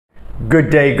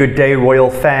Good day, royal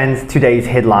fans. Today's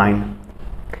headline.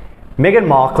 Meghan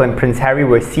Markle and Prince Harry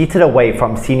were seated away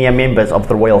from senior members of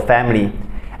the royal family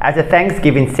at a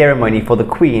Thanksgiving ceremony for the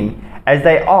Queen, as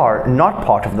they are not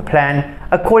part of the plan,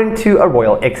 according to a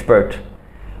royal expert.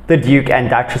 The Duke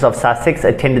and Duchess of Sussex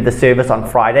attended the service on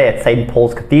Friday at St.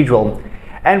 Paul's Cathedral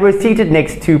and were seated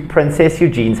next to Princess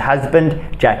Eugene's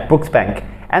husband, Jack Brooksbank,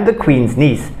 and the Queen's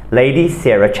niece, Lady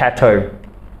Sarah Chatto.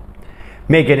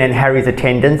 Meghan and Harry's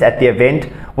attendance at the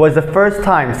event was the first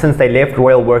time since they left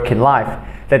royal work in life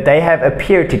that they have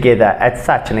appeared together at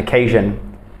such an occasion.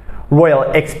 Royal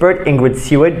expert Ingrid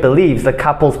Seward believes the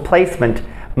couple's placement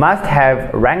must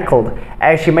have rankled,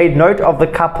 as she made note of the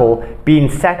couple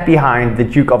being sat behind the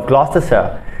Duke of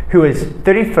Gloucester, who is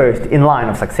 31st in line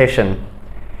of succession.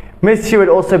 Ms. Seward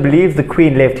also believes the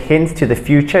Queen left hints to the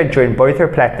future during both her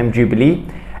Platinum Jubilee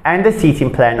and the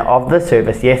seating plan of the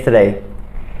service yesterday.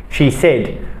 She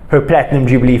said her Platinum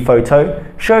Jubilee photo,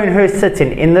 showing her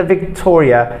sitting in the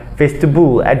Victoria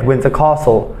vestibule at Windsor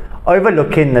Castle,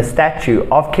 overlooking the statue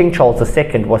of King Charles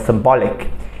II, was symbolic,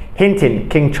 hinting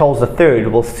King Charles III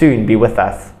will soon be with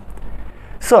us.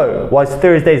 So, was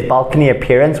Thursday's balcony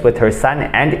appearance with her son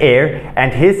and heir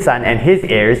and his son and his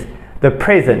heirs the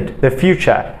present, the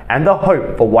future, and the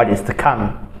hope for what is to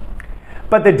come?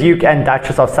 But the Duke and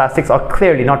Duchess of Sussex are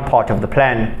clearly not part of the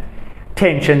plan.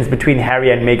 Tensions between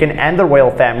Harry and Meghan and the royal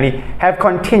family have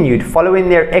continued following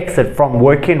their exit from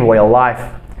working royal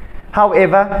life.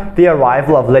 However, the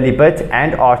arrival of Lilibet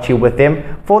and Archie with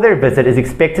them for their visit is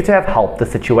expected to have helped the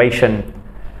situation.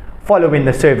 Following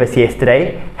the service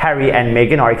yesterday, Harry and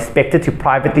Meghan are expected to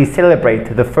privately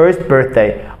celebrate the first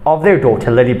birthday of their daughter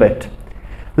Lilibet.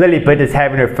 Lilibet is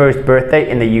having her first birthday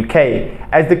in the UK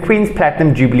as the Queen's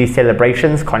Platinum Jubilee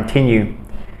celebrations continue.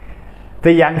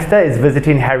 The youngster is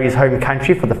visiting Harry's home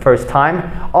country for the first time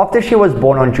after she was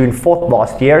born on June 4th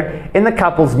last year in the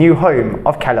couple's new home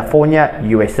of California,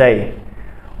 USA.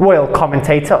 Royal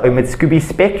commentator Omid Scooby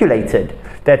speculated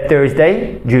that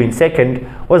Thursday, June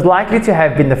 2nd, was likely to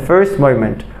have been the first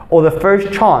moment or the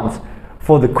first chance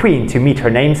for the Queen to meet her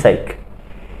namesake.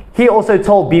 He also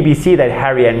told BBC that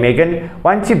Harry and Meghan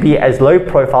want to be as low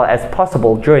profile as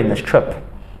possible during this trip.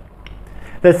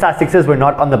 The Sussexes were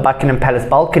not on the Buckingham Palace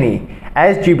balcony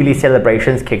as Jubilee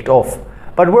celebrations kicked off,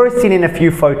 but were seen in a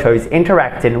few photos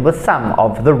interacting with some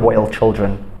of the royal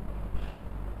children.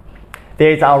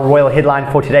 There's our royal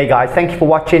headline for today, guys. Thank you for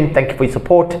watching. Thank you for your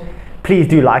support. Please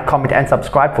do like, comment, and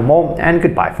subscribe for more, and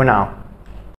goodbye for now.